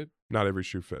 But Good. not every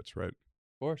shoe fits, right?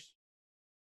 Of course.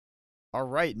 All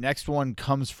right, next one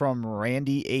comes from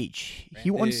Randy H.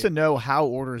 He wants Randy. to know how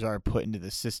orders are put into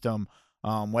the system,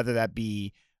 whether that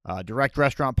be direct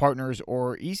restaurant partners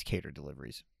or East Cater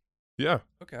deliveries. Yeah.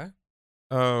 Okay.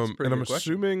 And pretty I'm good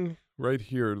question. assuming right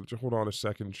here. Hold on a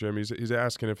second, Jim. He's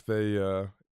asking if they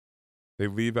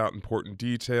leave out important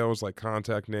details like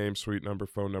contact name, suite number,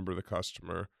 phone number of the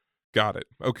customer. Got it.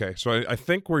 Okay, so I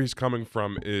think where he's coming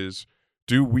from is,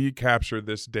 do we capture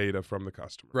this data from the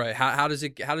customer? Right. How does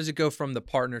it go from the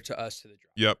partner to us to the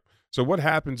driver? Yep. So what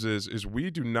happens is we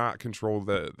do not control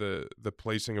the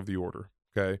placing of the order.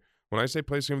 Okay. When I say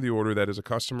placing of the order, that is a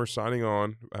customer signing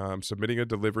on, submitting a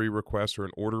delivery request or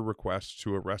an order request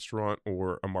to a restaurant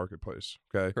or a marketplace.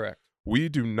 Okay. Correct. We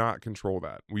do not control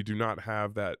that. We do not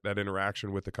have that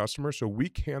interaction with the customer, so we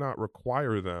cannot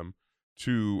require them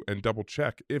to and double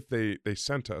check if they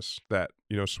sent us that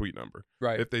suite number.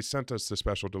 Right. If they sent us the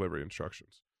special delivery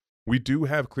instructions. We do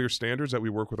have clear standards that we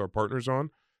work with our partners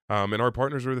on. And our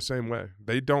partners are the same way.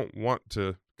 They don't want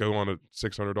to go on a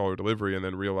 $600 delivery and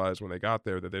then realize when they got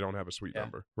there that they don't have a suite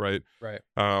number, right? Right.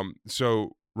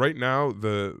 So right now,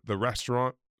 the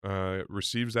restaurant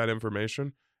receives that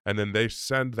information, and then they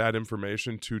send that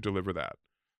information to DeliverThat.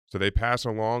 So they pass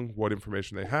along what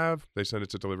information they have. They send it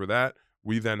to DeliverThat.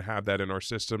 We then have that in our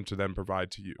system to then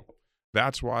provide to you.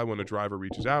 That's why when a driver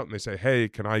reaches out and they say, hey,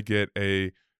 can I get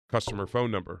a customer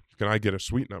phone number? Can I get a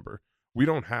suite number? We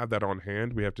don't have that on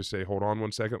hand. We have to say, hold on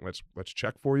one second, let's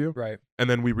check for you. Right. And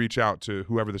then we reach out to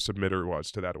whoever the submitter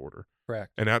was to that order.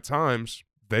 Correct. And at times,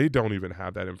 they don't even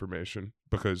have that information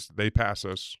because they pass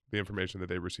us the information that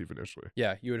they receive initially.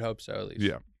 Yeah, you would hope so at least.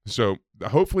 Yeah. So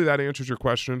hopefully that answers your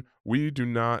question. We do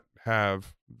not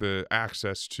have the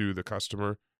access to the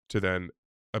customer to then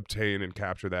obtain and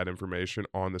capture that information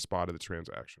on the spot of the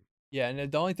transaction. Yeah,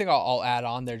 and the only thing I'll add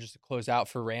on there just to close out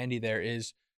for Randy there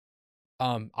is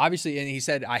obviously, and he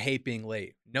said, I hate being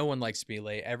late. No one likes to be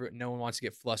late. No one wants to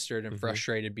get flustered and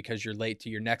frustrated because you're late to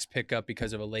your next pickup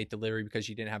because of a late delivery, because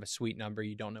you didn't have a suite number.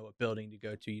 You don't know what building to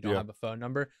go to. You don't have a phone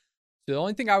number. So the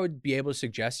only thing I would be able to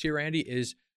suggest here, Randy,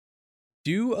 is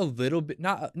do a little bit,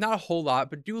 not a whole lot,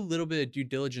 but do a little bit of due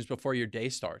diligence before your day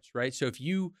starts, right? So if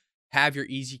you have your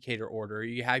Easy Cater order, or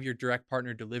you have your direct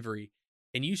partner delivery,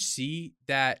 and you see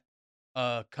that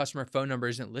customer phone number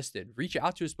isn't listed, reach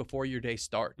out to us before your day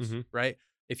starts, right?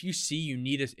 If you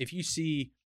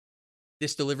see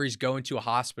this delivery is going to a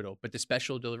hospital, but the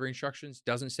special delivery instructions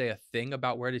doesn't say a thing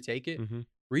about where to take it,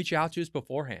 reach out to us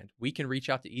beforehand. We can reach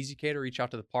out to Easy Cater, reach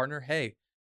out to the partner. Hey,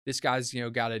 this guy's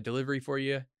got a delivery for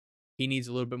you. He needs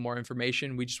a little bit more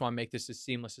information. We just want to make this as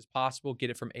seamless as possible, get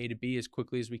it from A to B as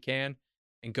quickly as we can,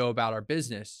 and go about our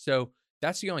business. So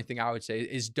that's the only thing I would say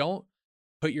is don't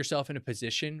put yourself in a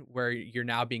position where you're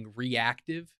now being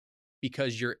reactive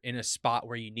because you're in a spot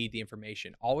where you need the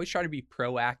information. Always try to be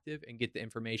proactive and get the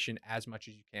information as much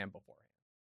as you can beforehand.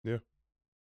 Yeah.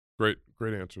 Great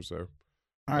answers there.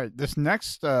 All right, this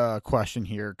next question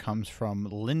here comes from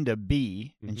Linda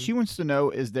B, and Mhm. she wants to know,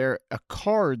 is there a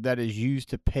card that is used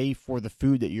to pay for the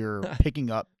food that you're picking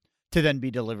up to then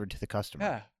be delivered to the customer?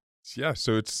 Yeah. Yeah,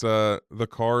 so it's the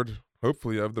card,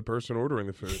 hopefully, of the person ordering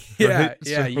the food. Yeah, right?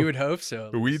 yeah, So you would hope so.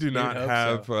 at we least. do You would not hope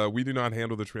have so. we do not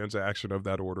handle the transaction of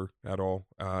that order at all.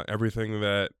 Everything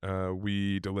that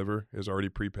we deliver is already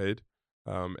prepaid,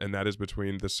 and that is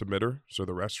between the submitter, so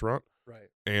the restaurant, Right.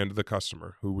 and the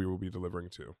customer who we will be delivering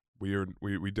to.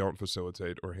 We don't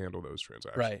facilitate or handle those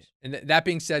transactions. Right. And that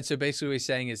being said, so basically what he's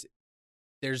saying is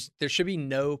there should be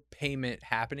no payment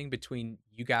happening between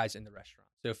you guys and the restaurant.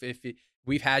 So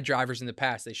we've had drivers in the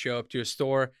past, they show up to a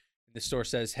store and the store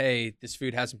says, "Hey, this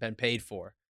food hasn't been paid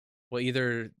for." Well,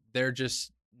 either they're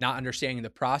just not understanding the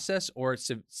process or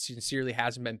it sincerely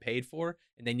hasn't been paid for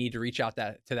and they need to reach out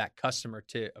to that customer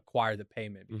to acquire the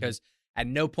payment, because at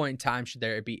no point in time should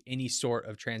there be any sort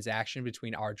of transaction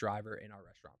between our driver and our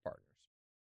restaurant partners.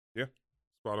 Yeah,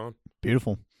 spot on.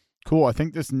 Beautiful. Cool. I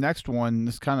think this next one,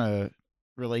 this kind of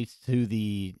relates to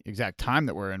the exact time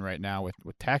that we're in right now with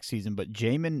tax season, but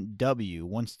Jamin W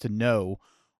wants to know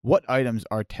what items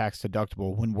are tax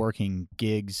deductible when working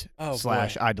gigs / boy.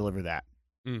 I deliver that.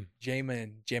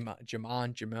 Jamin.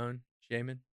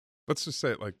 Let's just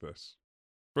say it like this.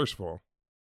 First of all,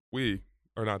 we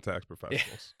are not tax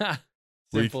professionals.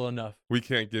 Simple enough. We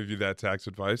can't give you that tax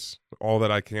advice. All that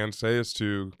I can say is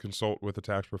to consult with a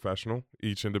tax professional.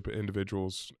 Each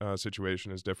individual's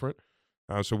situation is different,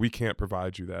 so we can't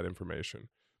provide you that information.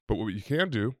 But what you can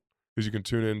do is you can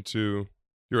tune into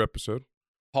your episode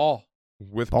Paul,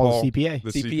 with Paul, Paul, the CPA.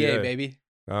 the CPA, baby.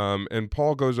 And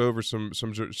Paul goes over some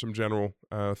general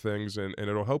things, and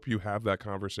it'll help you have that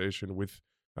conversation with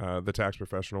the tax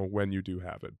professional when you do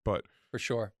have it. But For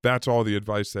sure. that's all the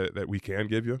advice that we can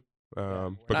give you. Yeah, we're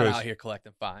because not out here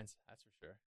collecting fines. That's for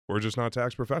sure. we're just not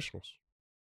tax professionals.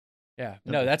 Yeah.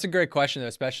 No, that's a great question, though,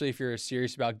 especially if you're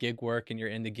serious about gig work and you're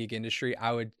in the gig industry.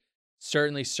 I would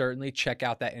certainly check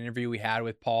out that interview we had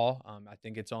with Paul. I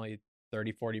think it's only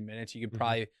 30, 40 minutes. You could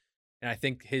probably, and I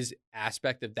think his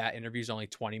aspect of that interview is only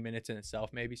 20 minutes in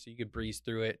itself, maybe. So you could breeze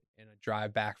through it in a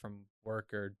drive back from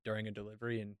work or during a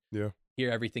delivery and hear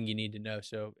everything you need to know.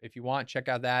 So if you want, check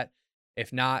out that.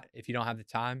 If not, if you don't have the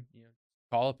time,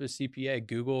 call up a CPA,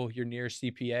 Google your nearest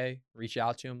CPA, reach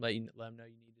out to them, let them know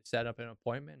you need to set up an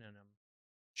appointment, and I'm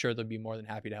sure they'll be more than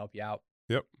happy to help you out.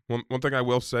 Yep. One thing I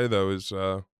will say though is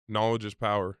knowledge is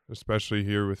power, especially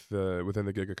here within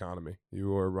the gig economy.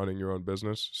 You are running your own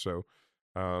business, so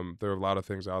there are a lot of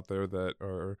things out there that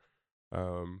are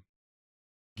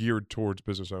geared towards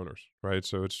business owners, right?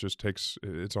 So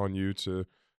it's on you to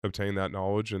obtain that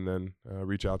knowledge and then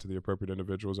reach out to the appropriate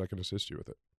individuals that can assist you with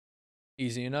it.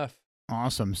 Easy enough.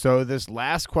 Awesome. So this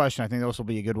last question, I think this will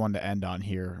be a good one to end on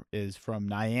here, is from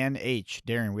Nyan H.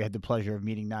 Darren, we had the pleasure of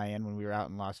meeting Nyan when we were out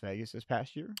in Las Vegas this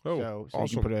past year. Oh, so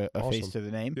awesome. you can put a face Awesome. to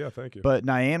the name. Yeah, thank you. But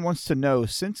Nyan wants to know,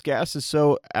 since gas is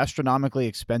so astronomically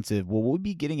expensive, will we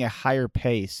be getting a higher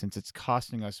pay since it's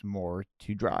costing us more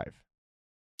to drive?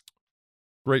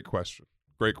 Great question.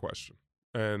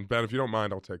 And Ben, if you don't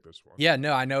mind, I'll take this one. Yeah,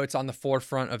 no, I know it's on the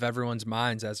forefront of everyone's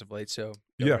minds as of late, so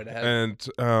go right ahead.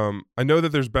 And I know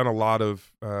that there's been a lot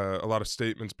of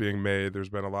statements being made. There's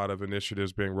been a lot of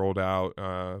initiatives being rolled out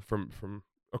from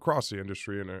across the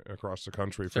industry and across the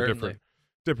country for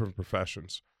different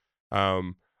professions.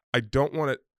 I don't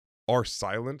want our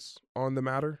silence on the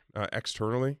matter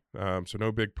externally, so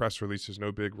no big press releases,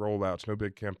 no big rollouts, no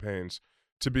big campaigns,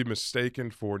 to be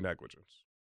mistaken for negligence.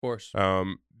 Of course.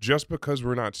 Just because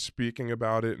we're not speaking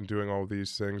about it and doing all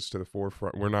these things to the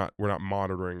forefront, we're not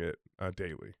monitoring it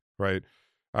daily, right?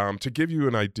 To give you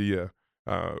an idea,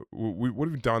 what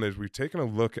we've done is we've taken a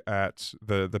look at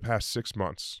the past 6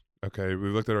 months. Okay, we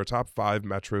looked at our top 5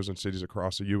 metros and cities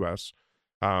across the U.S.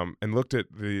 And looked at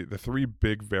the 3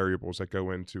 big variables that go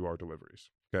into our deliveries.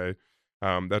 Okay,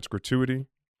 that's gratuity,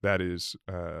 that is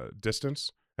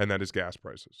distance, and that is gas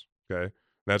prices. Okay.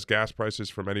 That's gas prices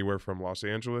from anywhere from Los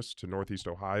Angeles to Northeast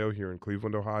Ohio, here in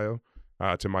Cleveland, Ohio,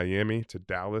 to Miami, to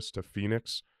Dallas, to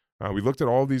Phoenix. We looked at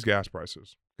all these gas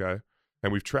prices, okay?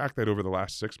 And we've tracked that over the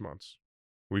last 6 months.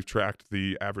 We've tracked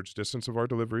the average distance of our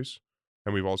deliveries,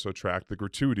 and we've also tracked the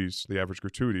gratuities, the average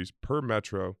gratuities per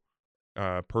metro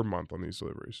per month on these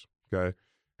deliveries, okay?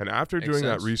 And after doing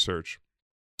that research,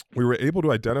 we were able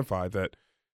to identify that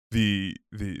the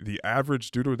average,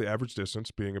 due to the average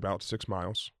distance being about 6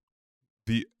 miles,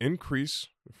 the increase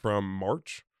from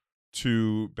March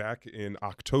to back in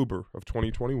October of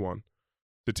 2021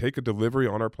 to take a delivery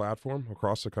on our platform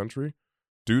across the country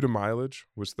due to mileage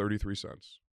was 33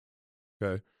 cents.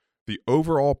 Okay. The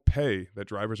overall pay that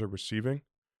drivers are receiving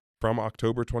from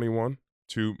October 21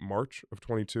 to March of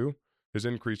 22 has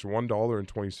increased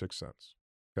 $1.26.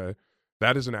 Okay.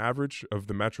 That is an average of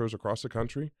the metros across the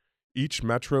country. Each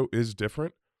metro is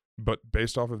different, but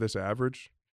based off of this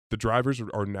average, the drivers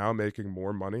are now making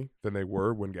more money than they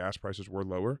were when gas prices were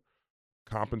lower,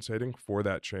 compensating for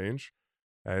that change.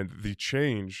 And the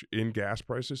change in gas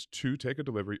prices to take a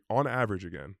delivery, on average,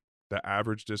 again, the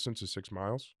average distance is 6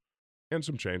 miles and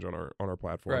some change on our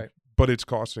platform. Right. But it's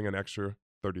costing an extra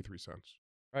 33 cents.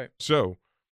 Right. So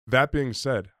that being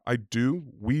said,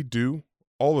 we do,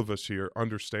 all of us here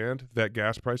understand that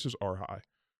gas prices are high.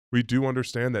 We do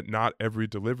understand that not every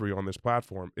delivery on this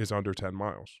platform is under 10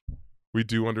 miles. We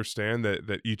do understand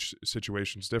that each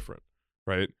situation's different,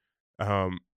 right?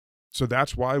 So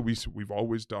that's why we've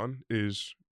always done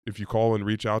is if you call and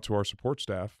reach out to our support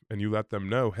staff and you let them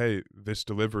know, hey, this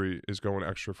delivery is going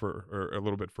extra or a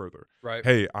little bit further. Right.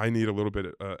 Hey, I need a little bit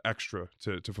extra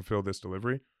to fulfill this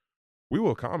delivery. We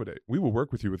will accommodate. We will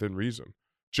work with you within reason.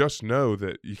 Just know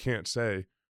that you can't say,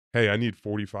 hey, I need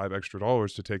 $45 extra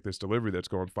to take this delivery that's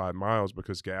going 5 miles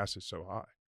because gas is so high.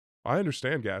 I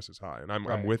understand gas is high, and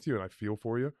I'm with you, and I feel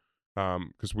for you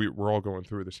because we're all going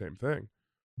through the same thing.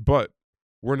 But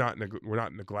we're not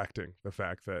neglecting the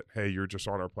fact that, hey, you're just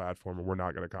on our platform, and we're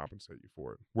not going to compensate you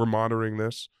for it. We're monitoring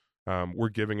this. We're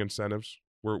giving incentives.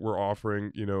 We're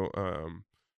offering,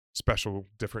 special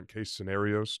different case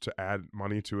scenarios to add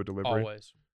money to a delivery.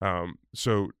 Always.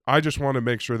 So I just want to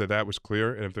make sure that was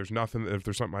clear. And if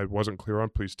there's something I wasn't clear on,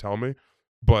 please tell me.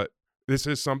 But this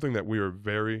is something that we are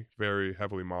very, very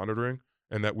heavily monitoring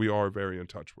and that we are very in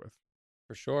touch with.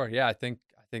 For sure. Yeah, I think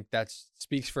that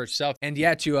speaks for itself. And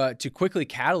yeah, to quickly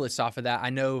catalyst off of that,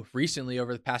 I know recently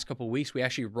over the past couple of weeks, we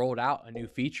actually rolled out a new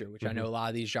feature, which I know a lot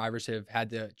of these drivers have had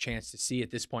the chance to see at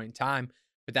this point in time.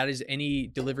 But that is any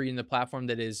delivery in the platform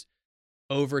that is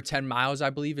over 10 miles,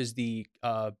 I believe, is the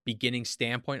beginning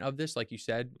standpoint of this. Like you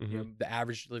said, the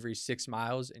average delivery is 6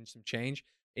 miles and some change.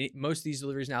 Most of these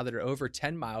deliveries now that are over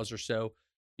 10 miles or so,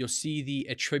 you'll see the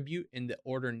attribute in the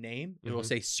order name. It will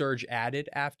say surge added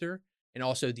after, and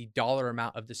also the dollar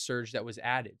amount of the surge that was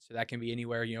added. So that can be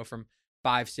anywhere, from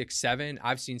 5, 6, 7.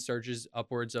 I've seen surges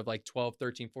upwards of like 12,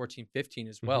 13, 14, 15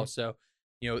 as well. So,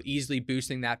 easily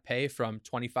boosting that pay from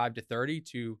 25 to 30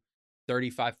 to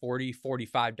 $35, $40,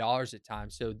 $45 at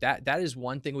times. So that is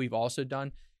one thing we've also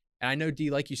done. And I know, D,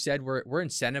 like you said, we're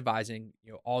incentivizing,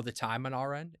 all the time on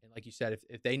our end. And like you said,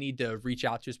 if they need to reach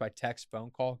out to us by text, phone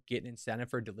call, get an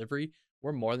incentive for delivery,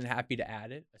 we're more than happy to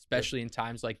add it, especially in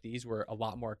times like these. We're a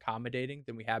lot more accommodating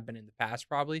than we have been in the past,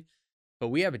 probably. But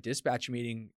we have a dispatch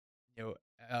meeting,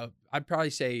 I'd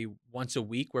probably say once a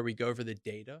week where we go over the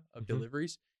data of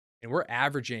deliveries, and we're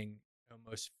averaging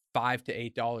almost $5 to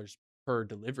 $8 per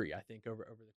delivery, I think, over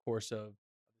the course of the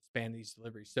span of these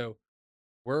deliveries. So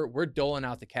we're doling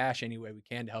out the cash any way we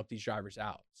can to help these drivers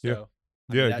out. So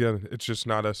again, it's just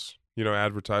not us,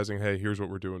 advertising, hey, here's what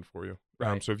we're doing for you.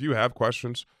 Right. So if you have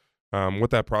questions,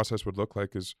 what that process would look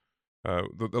like is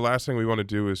the last thing we want to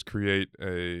do is create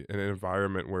an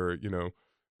environment where,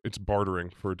 it's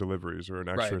bartering for deliveries or an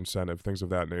extra incentive, things of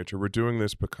that nature. We're doing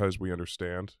this because we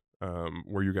understand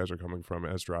where you guys are coming from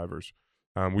as drivers.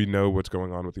 We know what's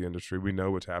going on with the industry. We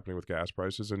know what's happening with gas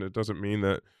prices, and it doesn't mean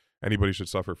that anybody should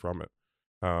suffer from it.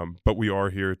 But we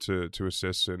are here to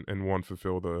assist and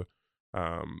fulfill the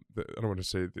I don't want to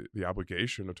say the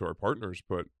obligation to our partners,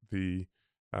 but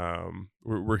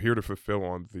we're here to fulfill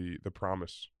on the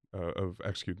promise of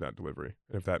executing that delivery.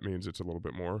 And if that means it's a little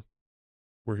bit more,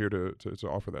 we're here to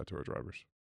offer that to our drivers.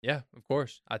 Yeah, of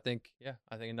course. I think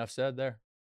enough said there.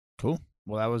 Cool.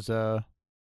 Well, that was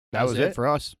it for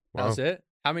us. That was it.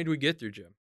 How many did we get through,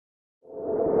 Jim?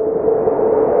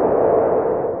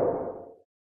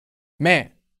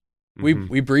 Man,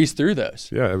 we breezed through those.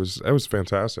 Yeah, it was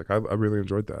fantastic. I really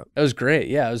enjoyed that. It was great.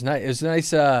 Yeah, it was nice. It was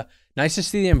nice. Nice to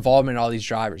see the involvement of all these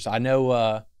drivers. I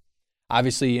know,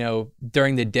 obviously,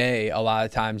 during the day, a lot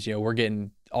of times, we're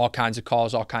getting all kinds of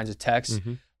calls, all kinds of texts.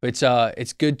 But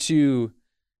it's good to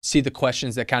see the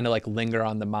questions that kind of like linger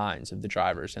on the minds of the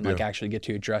drivers and like actually get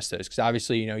to address those. Because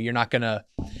obviously, you're not going to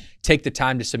take the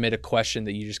time to submit a question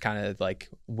that you just kind of like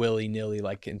willy-nilly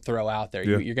like and throw out there.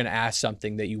 You're going to ask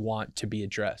something that you want to be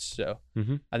addressed. So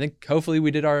I think hopefully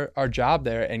we did our job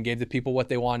there and gave the people what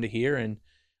they wanted to hear. And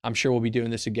I'm sure we'll be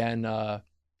doing this again,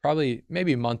 probably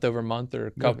maybe month over month or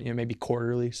a couple, maybe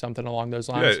quarterly, something along those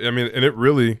lines. Yeah, I mean, and it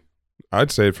really, I'd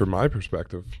say from my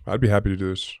perspective, I'd be happy to do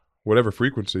this whatever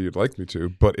frequency you'd like me to,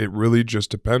 but it really just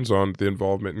depends on the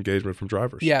involvement, engagement from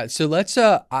drivers. Yeah, so let's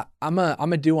I'm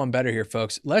gonna do one better here,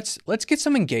 folks. Let's get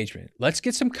some engagement. Let's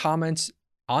get some comments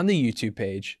on the YouTube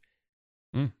page.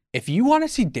 If you want to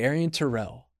see Darien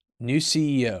Terrell, new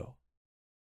CEO,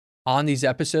 on these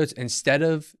episodes instead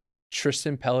of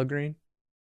Tristan Pellegrin,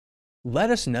 let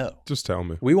us know. Just tell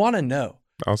me. We want to know.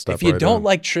 I'll step If you right don't in.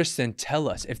 like Tristan, tell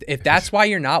us. If that's why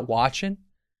you're not watching,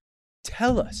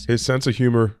 tell us. His sense of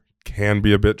humor can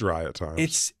be a bit dry at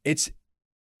times. It's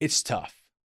tough.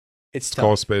 It's tough.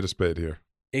 Call a spade here.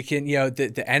 It can,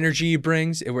 the energy he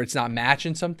brings, where it's not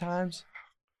matching sometimes.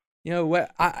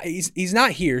 He's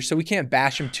not here, so we can't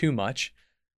bash him too much.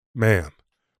 Man.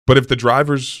 But if the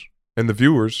drivers and the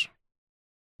viewers,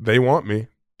 they want me,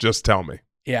 just tell me.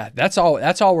 Yeah, that's all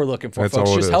we're looking for, That's folks.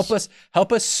 all it Just is.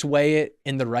 help us sway it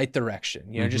in the right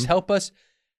direction. Just help us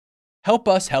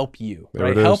help you. There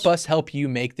Right? it Help is. us help you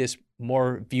make this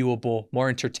more viewable, more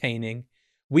entertaining.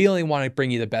 We only want to bring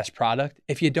you the best product.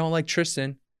 If you don't like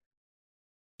Tristan,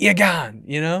 you're gone,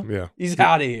 Yeah. He's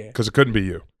out of here. Because it couldn't be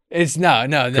you. It's no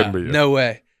Couldn't be you. no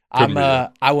way. Couldn't be you.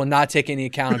 I will not take any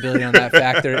accountability on that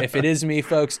factor. If it is me,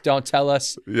 folks, don't tell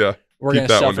us. Yeah. We're Keep gonna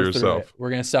that one to suffer through yourself. it. We're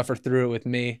gonna suffer through it with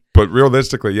me. But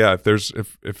realistically, yeah,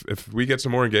 if we get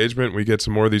some more engagement, we get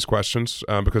some more of these questions,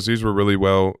 because these were really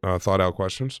well thought out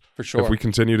questions. For sure. If we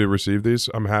continue to receive these,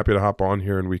 I'm happy to hop on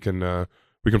here and we can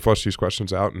flush these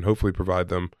questions out and hopefully provide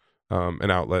them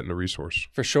an outlet and a resource.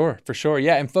 For sure.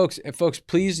 Yeah. And folks,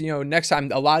 please, next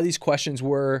time, a lot of these questions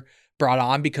were brought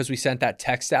on because we sent that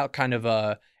text out kind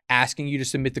of asking you to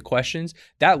submit the questions.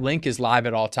 That link is live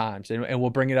at all times. And we'll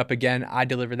bring it up again,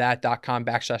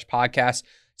 IDeliverThat.com/podcast.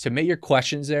 Submit your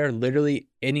questions there literally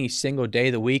any single day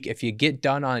of the week. If you get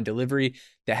done on a delivery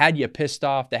that had you pissed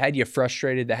off, that had you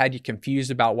frustrated, that had you confused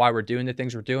about why we're doing the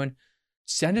things we're doing,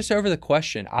 send us over the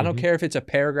question. I don't care if it's a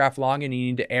paragraph long and you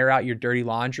need to air out your dirty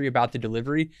laundry about the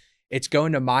delivery. It's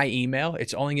going to my email.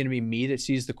 It's only going to be me that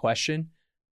sees the question.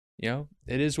 It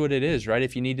is what it is, right?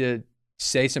 If you need to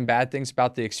say some bad things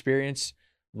about the experience,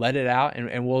 let it out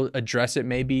and we'll address it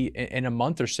maybe in a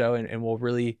month or so and we'll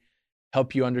really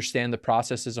help you understand the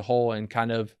process as a whole and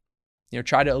kind of,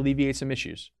 try to alleviate some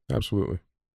issues. Absolutely.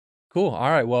 Cool.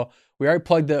 All right. Well, we already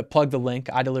plugged the link,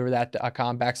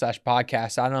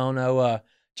 IDeliverThat.com/podcast. I don't know,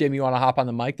 Jim, you want to hop on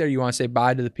the mic there? You want to say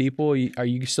bye to the people? Are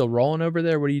you still rolling over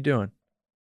there? What are you doing?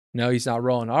 No, he's not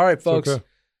rolling. All right, folks. Okay.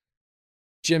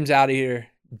 Jim's out of here.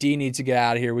 D needs to get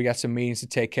out of here. We got some meetings to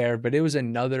take care of, but it was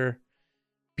another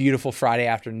beautiful Friday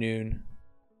afternoon.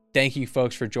 Thank you,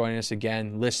 folks, for joining us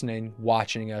again, listening,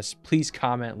 watching us. Please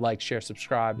comment, like, share,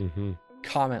 subscribe.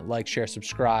 Comment, like, share,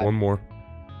 subscribe. One more.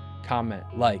 Comment,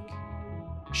 like,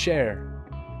 share,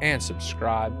 and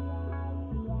subscribe.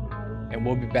 And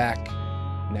we'll be back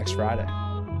next Friday.